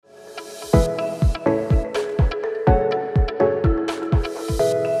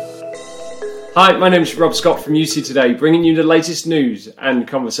Hi, my name is Rob Scott from UC Today, bringing you the latest news and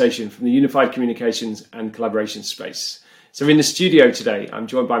conversation from the unified communications and collaboration space. So in the studio today, I'm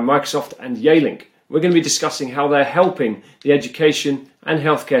joined by Microsoft and Yealink. We're going to be discussing how they're helping the education and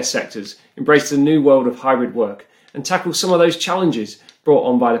healthcare sectors embrace the new world of hybrid work and tackle some of those challenges brought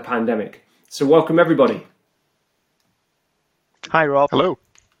on by the pandemic. So welcome everybody. Hi, Rob. Hello.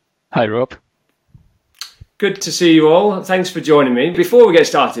 Hi, Rob. Good to see you all. Thanks for joining me. Before we get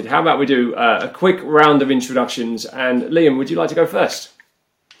started, how about we do a quick round of introductions? And Liam, would you like to go first?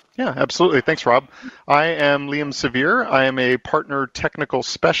 Yeah, absolutely. Thanks, Rob. I am Liam Severe. I am a partner technical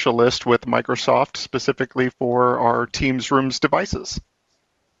specialist with Microsoft, specifically for our Teams Rooms devices.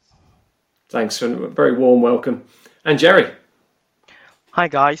 Thanks for a very warm welcome. And Jerry. Hi,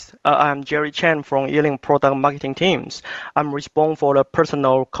 guys. I'm Jerry Chen from Yealink Product Marketing Teams. I'm responsible for the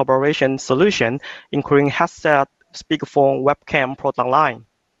personal collaboration solution, including headset, speakerphone, webcam product line.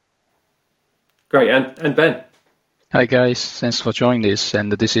 Great. And Ben. Hi guys, thanks for joining this.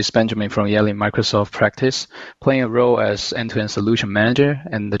 And this is Benjamin from Yealink Microsoft Practice, playing a role as end-to-end solution manager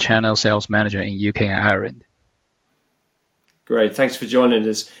and the channel sales manager in UK and Ireland. Great, thanks for joining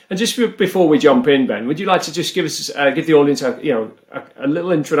us. And just before we jump in, Ben, would you like to just give the audience a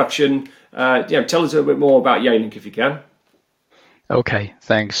little introduction? Tell us a little bit more about Yealink if you can. Okay,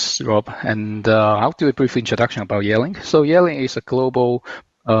 thanks, Rob. And I'll do a brief introduction about Yealink. So Yealink is a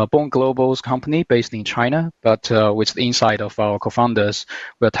born global company based in China, but with the insight of our co-founders,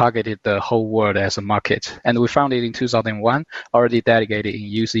 we targeted the whole world as a market. And we founded in 2001, already dedicated in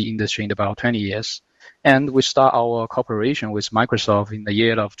UC industry in about 20 years. And we start our cooperation with Microsoft in the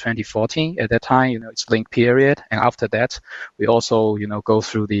year of 2014. At that time, it's Link period. And after that, we also, go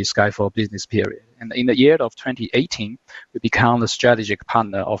through the Skyfall business period. And in the year of 2018, we become the strategic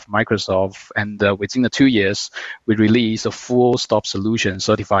partner of Microsoft. And within the 2 years, we released a full stop solution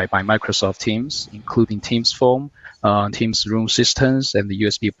certified by Microsoft Teams, including Teams Phone, Teams Room systems, and the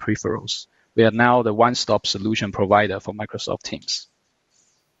USB peripherals. We are now the one-stop solution provider for Microsoft Teams.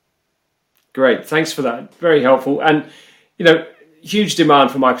 Great, thanks for that. Very helpful. And, huge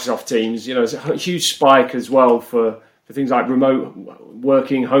demand for Microsoft Teams. There's a huge spike as well for things like remote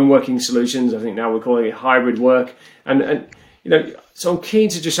working, home working solutions. I think now we're calling it hybrid work. And so I'm keen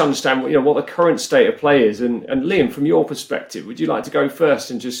to just understand, what the current state of play is. And Liam, from your perspective, would you like to go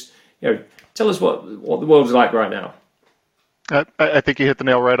first and just, tell us what the world's like right now? I think you hit the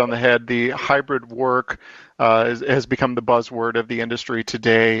nail right on the head. The hybrid work has become the buzzword of the industry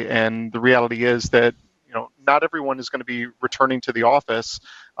today, and the reality is that not everyone is going to be returning to the office,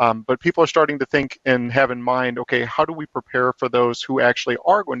 but people are starting to think and have in mind, okay, how do we prepare for those who actually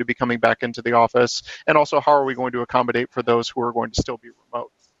are going to be coming back into the office, and also how are we going to accommodate for those who are going to still be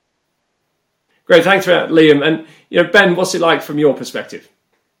remote? Great, thanks for that, Liam. And Ben, what's it like from your perspective?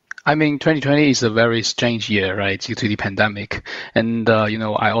 2020 is a very strange year, right, due to the pandemic. And,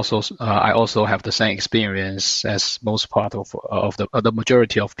 I also have the same experience as most part of the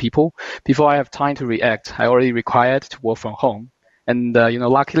majority of people. Before I have time to react, I already required to work from home. And,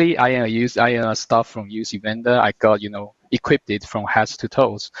 luckily, I am a staff from UC vendor. I got, equipped it from head to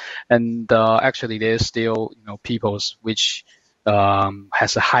toes. And actually, there's still, people which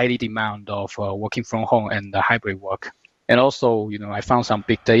has a highly demand of working from home and hybrid work. And also, I found some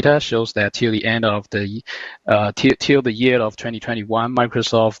big data shows that till the end of till the year of 2021,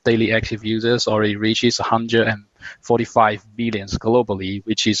 Microsoft daily active users already reaches 145 million globally,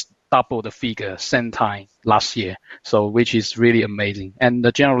 which is double the figure same time last year. So, which is really amazing.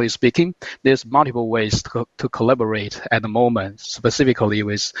 And generally speaking, there's multiple ways to collaborate at the moment, specifically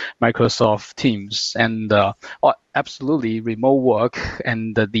with Microsoft Teams and absolutely remote work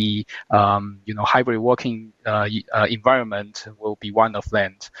and the hybrid working environment will be one of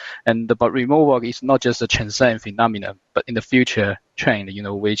them. But remote work is not just a transient phenomenon, but in the future trend,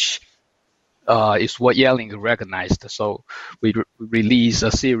 which is what Yealink recognized. So we release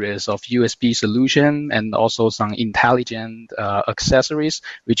a series of USB solution and also some intelligent accessories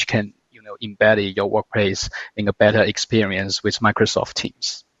which can embed your workplace in a better experience with Microsoft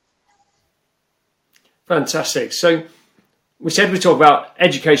Teams. Fantastic. So we said we talk about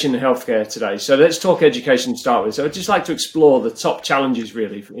education and healthcare today. So let's talk education to start with. So I'd just like to explore the top challenges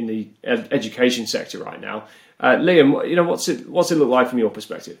really in the education sector right now. Liam, what's it look like from your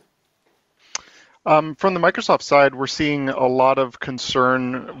perspective? From the Microsoft side, we're seeing a lot of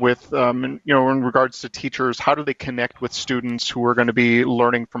concern with, in regards to teachers. How do they connect with students who are going to be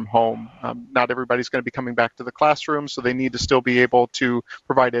learning from home? Not everybody's going to be coming back to the classroom, so they need to still be able to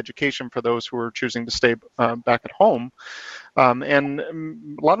provide education for those who are choosing to stay back at home. And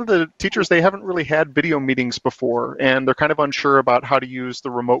a lot of the teachers, they haven't really had video meetings before, and they're kind of unsure about how to use the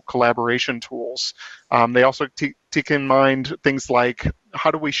remote collaboration tools. They also take in mind things like,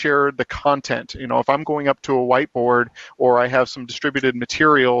 how do we share the content? You know, if I'm going up to a whiteboard or I have some distributed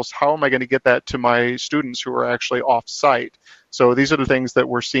materials, how am I going to get that to my students who are actually off-site? So these are the things that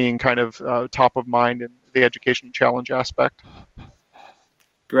we're seeing kind of top of mind in the education challenge aspect.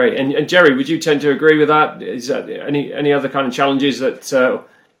 Great. And Jerry, would you tend to agree with that? Is that any other kind of challenges that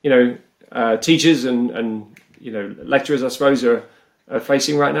teachers and lecturers, I suppose, are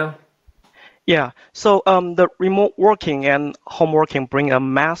facing right now? Yeah, so the remote working and home working bring a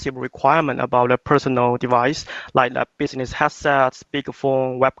massive requirement about a personal device like the business headset,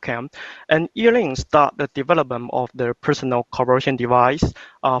 speakerphone, webcam. And E-Link start the development of the personal collaboration device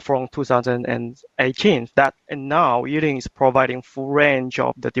from 2018. And now E-Link is providing full range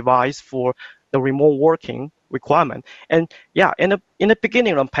of the device for the remote working requirement. And yeah, in the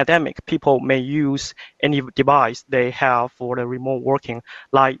beginning of the pandemic, people may use any device they have for the remote working,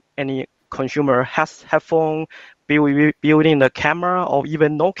 like any consumer has headphone, building the camera, or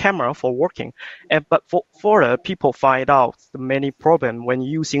even no camera for working. But for the people find out the many problems when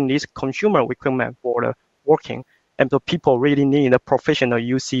using this consumer equipment for the working, and the people really need a professional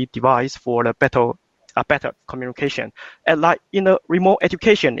UC device for the better communication. And like in the remote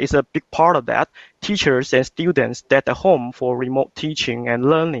education is a big part of that. Teachers and students that are home for remote teaching and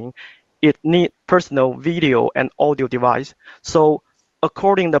learning, it need personal video and audio device. So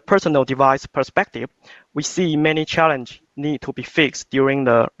according to the personal device perspective, we see many challenges need to be fixed during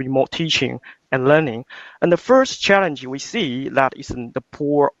the remote teaching and learning. And the first challenge we see that is in the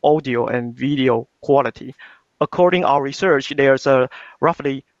poor audio and video quality. According to our research, there's a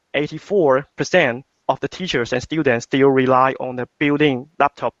roughly 84% of the teachers and students still rely on the built-in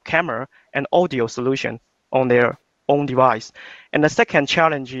laptop camera and audio solution on their own device. And the second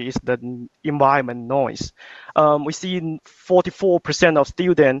challenge is the environment noise. We see 44% of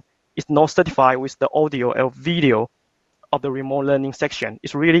students is not certified with the audio or video of the remote learning section.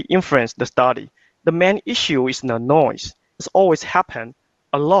 It's really influenced the study. The main issue is the noise. It's always happen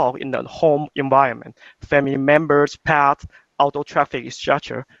a lot in the home environment. Family members, pets, auto traffic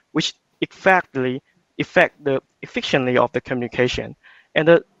structure, which affect the efficiency of the communication. And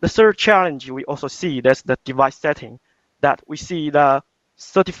the third challenge we also see, that's the device setting, that we see that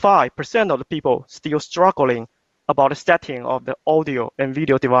 35% of the people still struggling about the setting of the audio and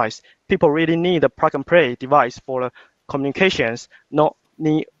video device. People really need a plug-and-play device for the communications, not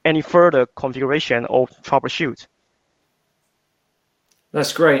need any further configuration or troubleshoot.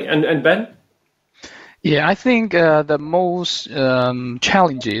 That's great. And Ben? Yeah, I think the most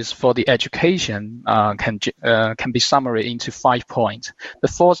challenges for the education can be summarized into 5 points.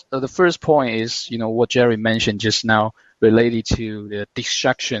 The first point is, what Jerry mentioned just now, related to the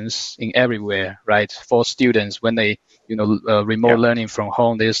distractions in everywhere, right? For students, when they, remote learning from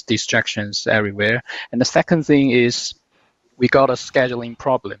home, there's distractions everywhere. And the second thing is, we got a scheduling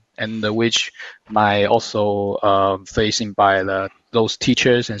problem, and which might also facing by those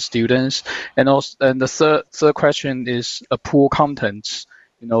teachers and students. And the third question is a poor content.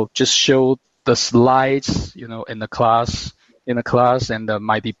 Just show the slides, in the class, and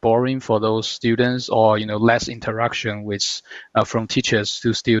might be boring for those students, or less interaction with from teachers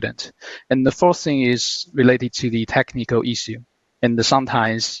to students. And the fourth thing is related to the technical issue. And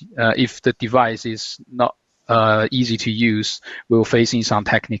sometimes, if the device is not easy to use, we're facing some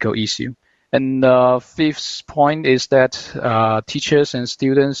technical issue. And the fifth point is that teachers and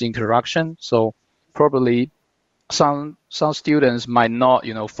students interaction. So probably some students might not,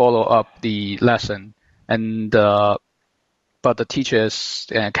 follow up the lesson, and but the teachers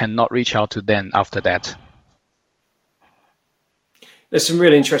cannot reach out to them after that. There's some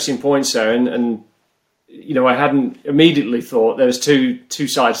really interesting points there, and I hadn't immediately thought there was two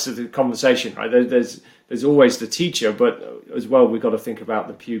sides to the conversation, right? There's always the teacher, but as well, we've got to think about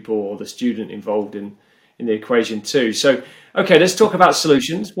the pupil or the student involved in the equation too. So, okay, let's talk about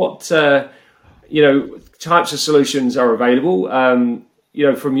solutions. What, types of solutions are available?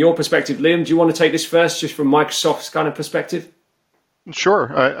 From your perspective, Liam, do you want to take this first, just from Microsoft's kind of perspective?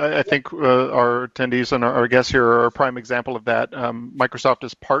 Sure. I think our attendees and our guests here are a prime example of that. Microsoft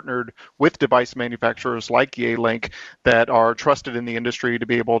has partnered with device manufacturers like Yealink that are trusted in the industry to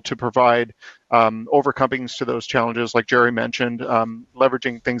be able to provide overcomings to those challenges, like Jerry mentioned,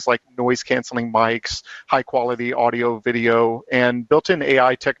 leveraging things like noise canceling mics, high quality audio, video, and built-in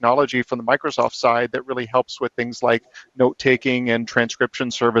AI technology from the Microsoft side that really helps with things like note-taking and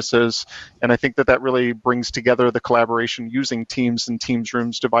transcription services. And I think that really brings together the collaboration using Teams and Teams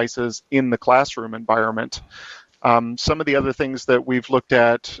Rooms devices in the classroom environment. Some of the other things that we've looked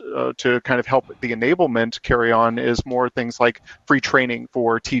at to kind of help the enablement carry on is more things like free training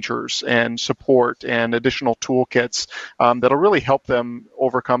for teachers and support and additional toolkits that'll really help them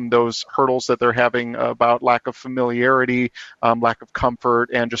overcome those hurdles that they're having about lack of familiarity, lack of comfort,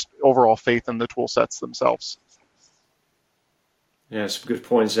 and just overall faith in the tool sets themselves. Yeah, some good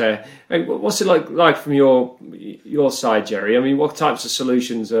points there. Hey, what's it like from your side, Jerry? I mean, what types of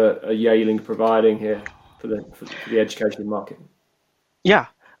solutions are Yealing providing here for the education market? Yeah,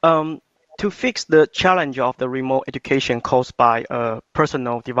 to fix the challenge of the remote education caused by a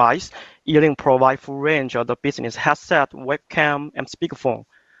personal device, Yealing provides full range of the business headset, webcam, and speakerphone.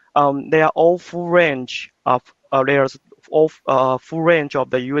 They are all full range of full range of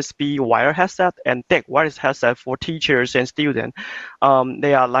the USB wire headset and DEC wireless headset for teachers and students.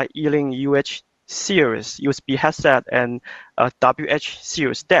 They are like Yealing UH series USB headset and WH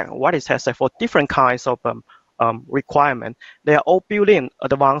series DEC wireless headset for different kinds of requirement. They are all built-in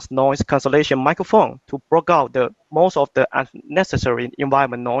advanced noise cancellation microphone to block out most of the unnecessary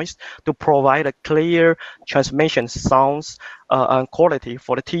environment noise to provide a clear transmission sounds and quality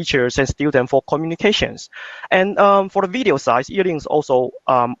for the teachers and students for communications. And for the video side, Yealing is also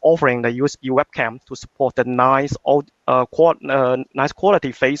offering the USB webcam to support the nice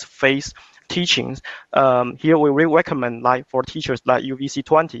quality face-to-face teachings. Here we really recommend like for teachers like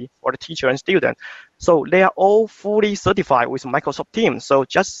UVC20 for the teacher and student. So they are all fully certified with Microsoft Teams. So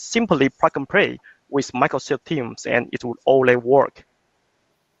just simply plug and play with Microsoft Teams and it will all work.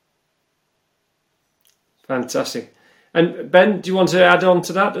 Fantastic. And Ben, do you want to add on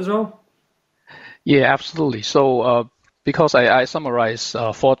to that as well? Yeah, absolutely. So because I summarize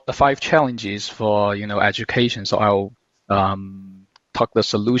for the 5 challenges for education, so I'll talk the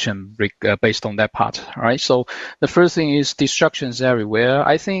solution based on that part. All right. So the first thing is distractions everywhere.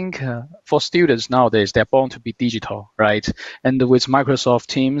 I think for students nowadays, they're born to be digital, right? And with Microsoft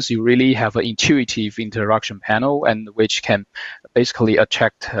Teams, you really have an intuitive interaction panel, and which can basically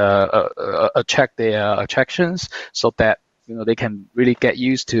attract their attractions, so that they can really get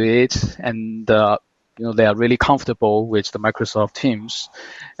used to it, and they are really comfortable with the Microsoft Teams.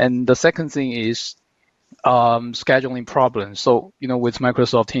 And the second thing is scheduling problems. So, with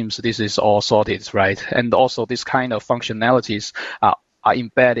Microsoft Teams, this is all sorted, right? And also this kind of functionalities are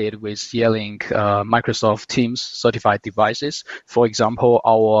embedded with Yealing Microsoft Teams certified devices. For example,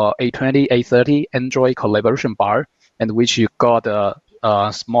 our A20, A30 Android collaboration bar, and which you got a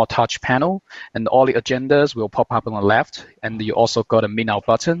small touch panel, and all the agendas will pop up on the left, and you also got a Midnow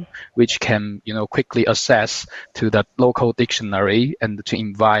button, which can quickly access to the local dictionary and to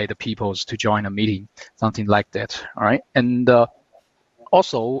invite the people to join a meeting, something like that. All right, and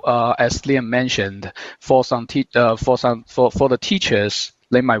also as Liam mentioned, for the teachers,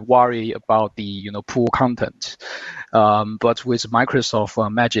 they might worry about the pool content, but with Microsoft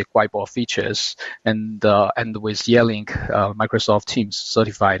Magic Whiteboard features and with Yealing Microsoft Teams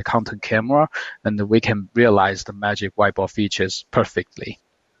certified content camera, and we can realize the Magic Whiteboard features perfectly.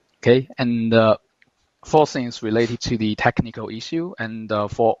 Okay, and 4 things related to the technical issue, and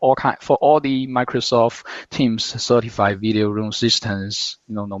for all the Microsoft Teams certified video room systems,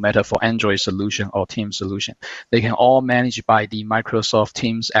 no matter for Android solution or Teams solution, they can all manage by the Microsoft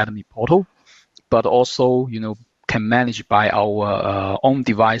Teams admin portal, but also can manage by our own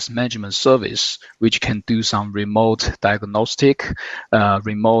device management service, which can do some remote diagnostic,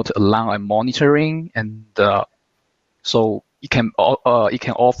 remote alarm and monitoring, and so it can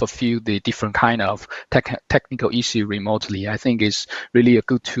all fulfill the different kind of technical issue remotely. I think it's really a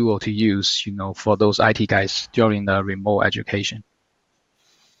good tool to use, for those IT guys during the remote education.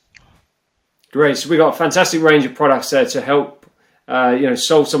 Great. So we've got a fantastic range of products there to help,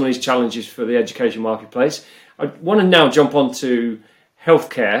 solve some of these challenges for the education marketplace. I want to now jump on to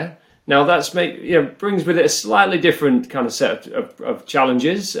healthcare. Now brings with it a slightly different kind of set of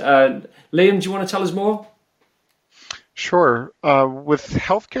challenges. Liam, do you want to tell us more? Sure. With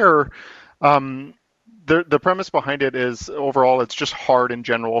healthcare, the premise behind it is overall it's just hard in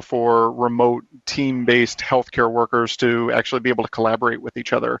general for remote team-based healthcare workers to actually be able to collaborate with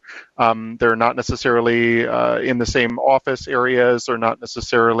each other. They're not necessarily in the same office areas. They're not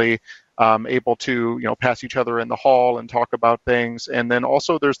necessarily able to pass each other in the hall and talk about things. And then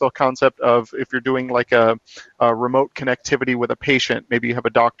also there's the concept of if you're doing like a remote connectivity with a patient, maybe you have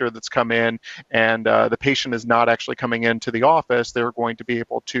a doctor that's come in and the patient is not actually coming into the office, they're going to be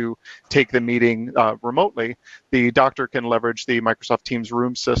able to take the meeting remotely. The doctor can leverage the Microsoft Teams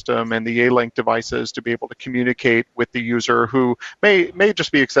room system and the Yealing devices to be able to communicate with the user who may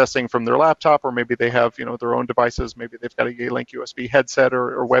just be accessing from their laptop, or maybe they have their own devices, maybe they've got a Yealing USB headset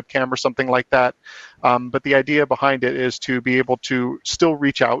or webcam or something like that. But the idea behind it is to be able to still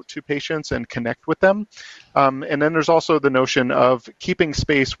reach out to patients and connect with them. And then there's also the notion of keeping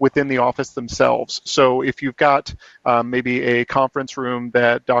space within the office themselves. So if you've got maybe a conference room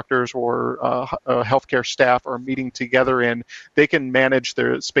that doctors or healthcare staff are meeting together in, they can manage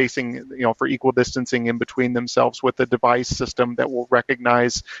their spacing, for equal distancing in between themselves with a device system that will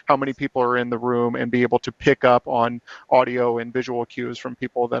recognize how many people are in the room and be able to pick up on audio and visual cues from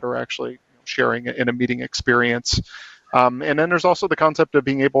people that are actually sharing in a meeting experience. And then there's also the concept of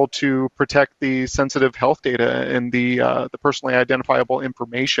being able to protect the sensitive health data and the personally identifiable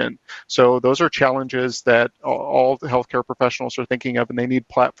information. So those are challenges that all healthcare professionals are thinking of, and they need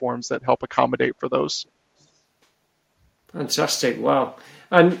platforms that help accommodate for those. Fantastic! Wow.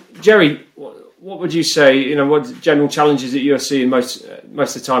 And Jerry, what would you say? What general challenges that you're seeing most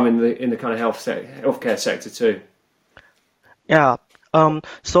of the time in the kind of healthcare sector too? Yeah.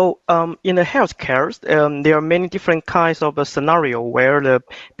 So in the healthcare, there are many different kinds of a scenario where the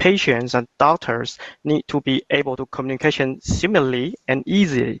patients and doctors need to be able to communication seamlessly and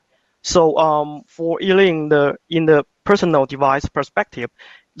easily. So for in the personal device perspective,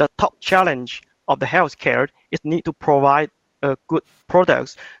 the top challenge of the healthcare is need to provide good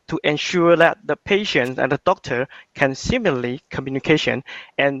products to ensure that the patient and the doctor can seamlessly communication,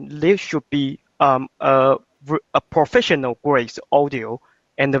 and there should be a professional grade audio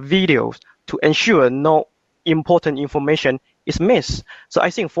and the videos to ensure no important information is missed. So I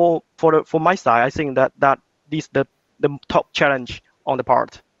think for my side, I think that is the top challenge on the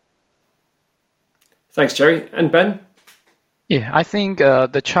part. Thanks, Jerry. And Ben? Yeah, I think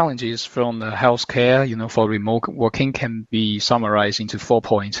the challenges from the healthcare, for remote working can be summarized into 4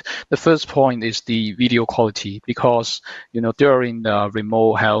 points. The first point is the video quality, because, during the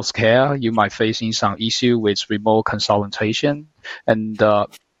remote healthcare, you might facing some issue with remote consultation. And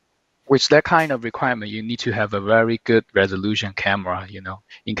with that kind of requirement, you need to have a very good resolution camera,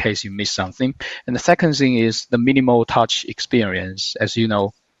 in case you miss something. And the second thing is the minimal touch experience. As you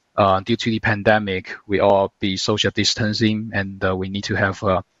know, due to the pandemic, we all be social distancing, and we need to have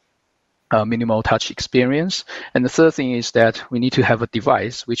a minimal touch experience. And the third thing is that we need to have a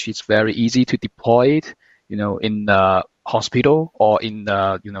device which is very easy to deploy it, in the hospital or in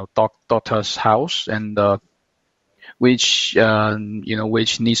the doctor's house, and which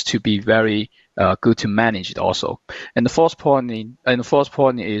needs to be very good to manage it also. And the fourth point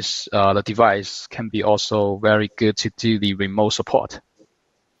is the device can be also very good to do the remote support.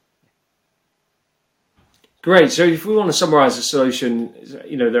 Great. So if we want to summarize the solution,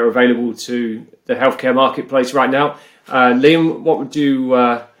 they're available to the healthcare marketplace right now. Liam, what would you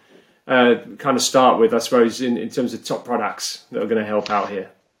kind of start with, I suppose, in terms of top products that are going to help out here?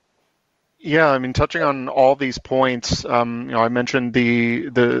 Yeah, I mean, touching on all these points, I mentioned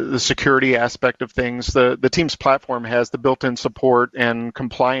the security aspect of things. The Teams platform has the built-in support and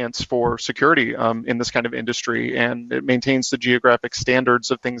compliance for security in this kind of industry, and it maintains the geographic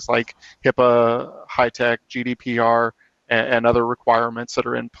standards of things like HIPAA, HITECH, GDPR, and other requirements that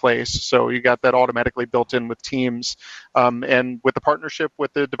are in place. So you got that automatically built in with Teams. And with the partnership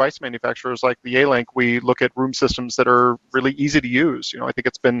with the device manufacturers like the Yealink, we look at room systems that are really easy to use. I think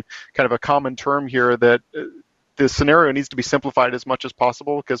it's been kind of a common term here that the scenario needs to be simplified as much as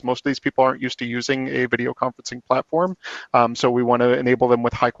possible, because most of these people aren't used to using a video conferencing platform. So we want to enable them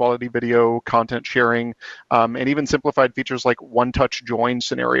with high quality video content sharing, and even simplified features like one-touch join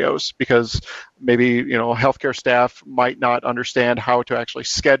scenarios, because maybe healthcare staff might not understand how to actually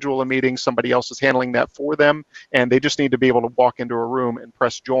schedule a meeting. Somebody else is handling that for them, and they just need to be able to walk into a room and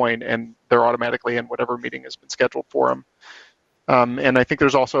press join, and they're automatically in whatever meeting has been scheduled for them. And I think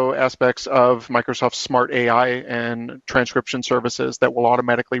there's also aspects of Microsoft's Smart AI and transcription services that will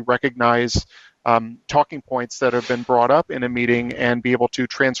automatically recognize talking points that have been brought up in a meeting and be able to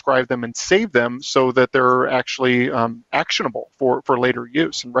transcribe them and save them so that they're actually actionable for later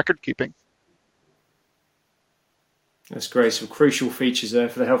use and record keeping. That's great. Some crucial features there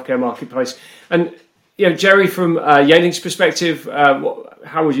for the healthcare marketplace. And Jerry, from Yealink's perspective,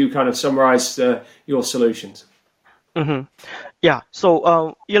 how would you kind of summarize your solutions? Mm-hmm. Yeah,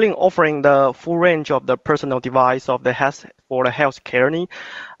 so Yealink offering the full range of the personal device of the for the healthcare need,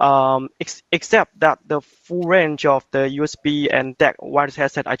 except that the full range of the USB and DAC wireless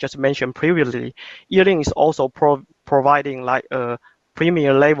headset I just mentioned previously. Yealink is also providing like a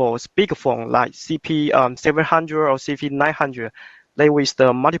premier level speakerphone like CP700 or CP900, with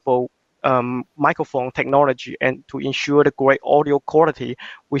the multiple microphone technology, and to ensure the great audio quality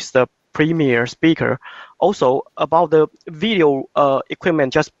with the premier speaker. Also, about the video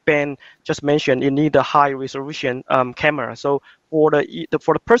equipment, Ben just mentioned, you need a high resolution camera. So for the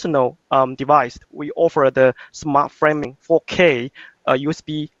personal device, we offer the smart framing 4K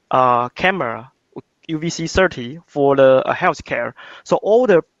USB camera UVC 30 for the healthcare. So all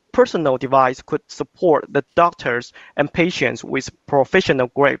the personal device could support the doctors and patients with professional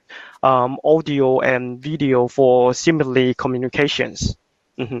grade audio and video for seamlessly communications.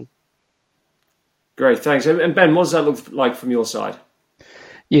 Mm-hmm. Great, thanks. And Ben, what does that look like from your side?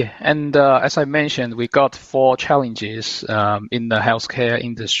 Yeah, and as I mentioned, we got 4 challenges in the healthcare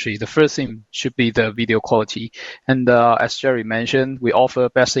industry. The first thing should be the video quality. And as Jerry mentioned, we offer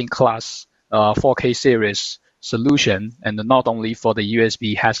best-in-class 4K series solution, and not only for the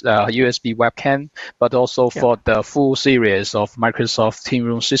USB webcam, but also for the full series of Microsoft Team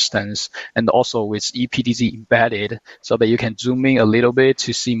Room systems, and also with ePTZ embedded, so that you can zoom in a little bit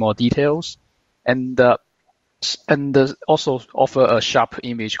to see more details, and also offer a sharp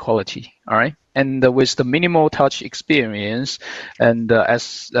image quality. All right, and with the minimal touch experience, and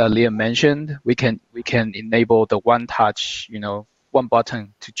as Liam mentioned, we can enable the one touch, one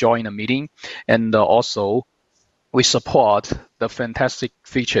button to join a meeting, and also we support the fantastic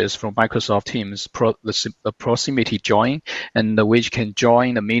features from Microsoft Teams, the proximity join, and which can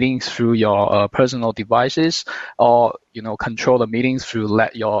join the meetings through your personal devices, or control the meetings through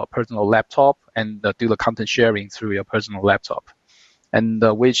your personal laptop, and do the content sharing through your personal laptop, and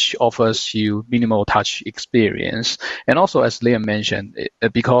which offers you minimal touch experience. And also, as Liam mentioned,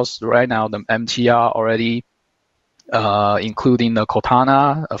 because right now the MTR already including the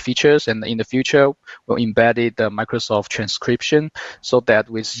Cortana features, and in the future we'll embed the Microsoft transcription, so that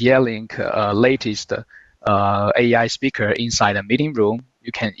with Yealink latest AI speaker inside the meeting room,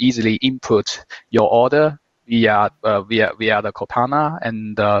 you can easily input your order via the Cortana,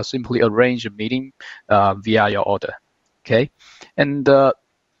 and simply arrange a meeting via your order. Okay, and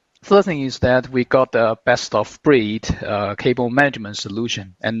third thing is that we got the best of breed cable management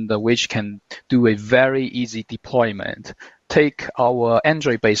solution, and which can do a very easy deployment. Take our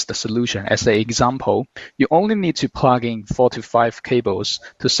Android-based solution as an example. You only need to plug in 4 to 5 cables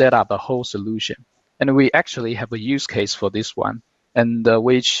to set up the whole solution. And we actually have a use case for this one, and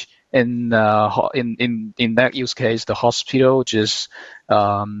which in that use case, the hospital just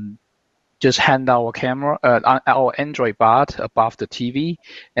hand our camera, our Android bot above the TV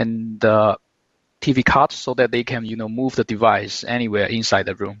and the TV cart, so that they can, move the device anywhere inside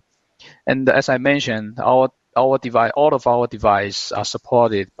the room. And as I mentioned, all of our devices are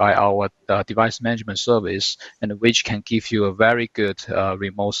supported by our device management service, and which can give you a very good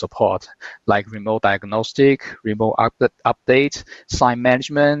remote support, like remote diagnostic, remote update, sign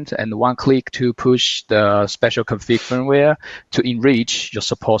management, and one click to push the special config firmware to enrich your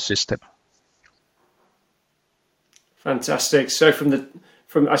support system. Fantastic. So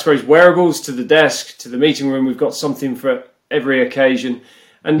from I suppose wearables to the desk to the meeting room, we've got something for every occasion.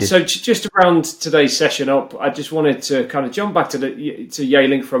 And so just to round today's session up, I just wanted to kind of jump back to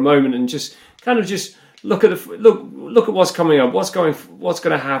Yealink for a moment, and just look at look at what's coming up, what's going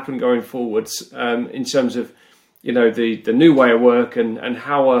to happen going forwards in terms of the new way of work, and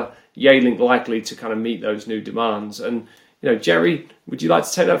how are Yealink likely to kind of meet those new demands. And Jerry, would you like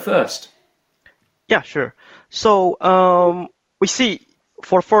to take that first? Yeah, sure. So we see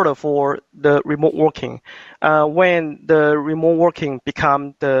for the remote working, when the remote working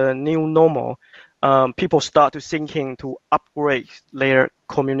become the new normal, people start to thinking to upgrade their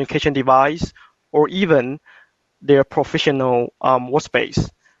communication device, or even their professional workspace.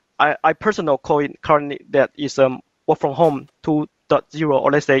 I personally call it currently that is work from home 2.0,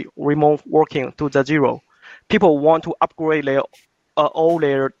 or let's say remote working 2.0. People want to upgrade their all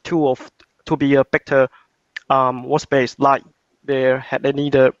their tools to be a better workspace, like they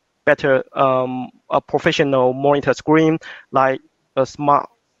need a better a professional monitor screen, like a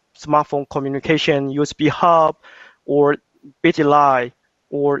smartphone communication USB hub, or BT line,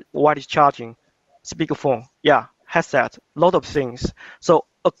 or wireless charging, speakerphone, headset, lot of things. So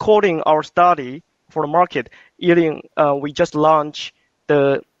according our study for the market, we just launched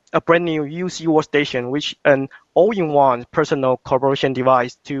a brand new UC workstation, which an all-in-one personal collaboration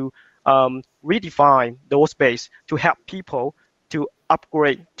device to redefine the workspace to help people to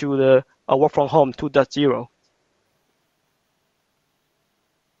upgrade to the work from home 2.0.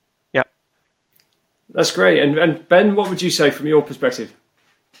 Yeah. That's great. And Ben, what would you say from your perspective?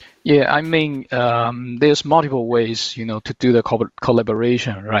 Yeah, I mean, there's multiple ways, to do the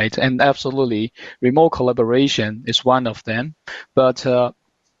collaboration, right? And absolutely, remote collaboration is one of them. But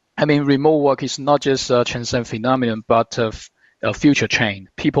remote work is not just a transient phenomenon, but a future trend.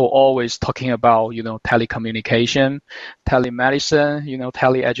 People always talking about, telecommunication, telemedicine,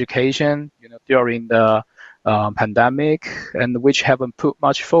 teleeducation, during the pandemic, and which haven't put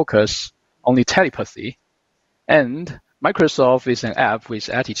much focus on the telepathy. And Microsoft is an app with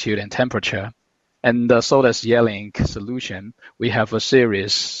attitude and temperature. And so does Yealink solution. We have a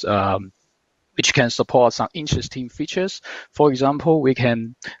series which can support some interesting features. For example, we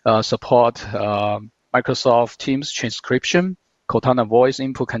can support Microsoft Teams transcription, Cortana voice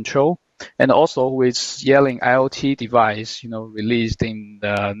input control, and also with Yealink IoT device, released in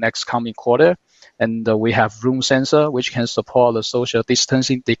the next coming quarter. And we have room sensor, which can support the social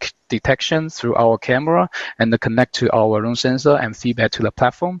distancing detection through our camera and connect to our room sensor and feedback to the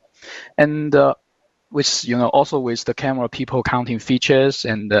platform. And also with the camera people counting features,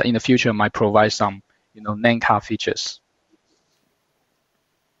 and in the future might provide some, name card features.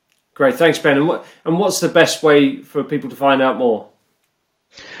 Great, thanks, Ben. And what's the best way for people to find out more?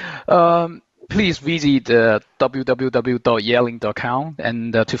 Please visit www.yealink.com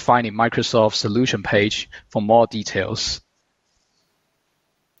and to find the Microsoft solution page for more details.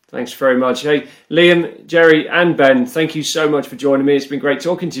 Thanks very much. Hey, Liam, Jerry, and Ben, thank you so much for joining me. It's been great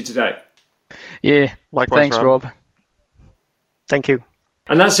talking to you today. Yeah, likewise. Thanks, Rob. Thank you.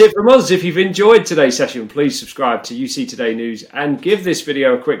 And that's it from us. If you've enjoyed today's session, please subscribe to UC Today News and give this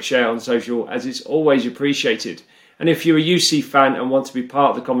video a quick share on social, as it's always appreciated. And if you're a UC fan and want to be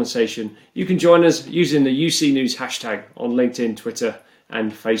part of the conversation, you can join us using the UC News hashtag on LinkedIn, Twitter,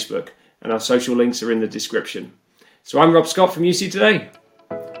 and Facebook. And our social links are in the description. So I'm Rob Scott from UC Today.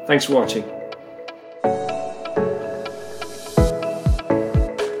 Thanks for watching.